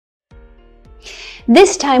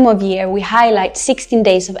This time of year, we highlight 16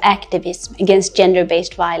 days of activism against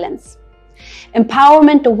gender-based violence.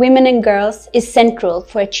 Empowerment of women and girls is central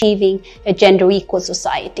for achieving a gender-equal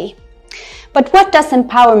society. But what does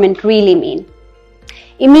empowerment really mean?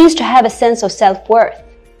 It means to have a sense of self-worth.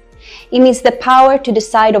 It means the power to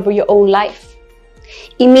decide over your own life.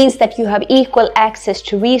 It means that you have equal access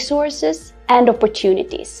to resources and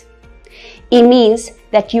opportunities. It means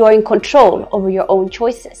that you are in control over your own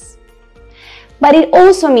choices. But it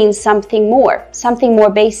also means something more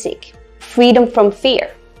basic: freedom from fear.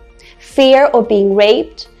 Fear of being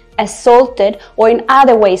raped, assaulted, or in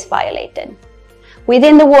other ways violated,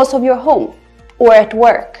 within the walls of your home, or at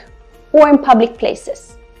work, or in public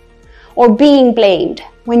places, or being blamed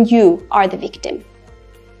when you are the victim.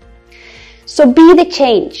 So be the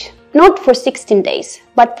change, not for 16 days,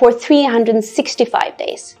 but for 365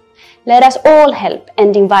 days. Let us all help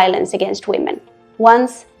ending violence against women,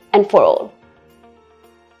 once and for all.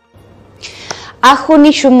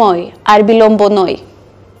 𝐭'𝐬 𝐓𝐢𝐭'𝐬 𝐓𝐢𝐭'𝐬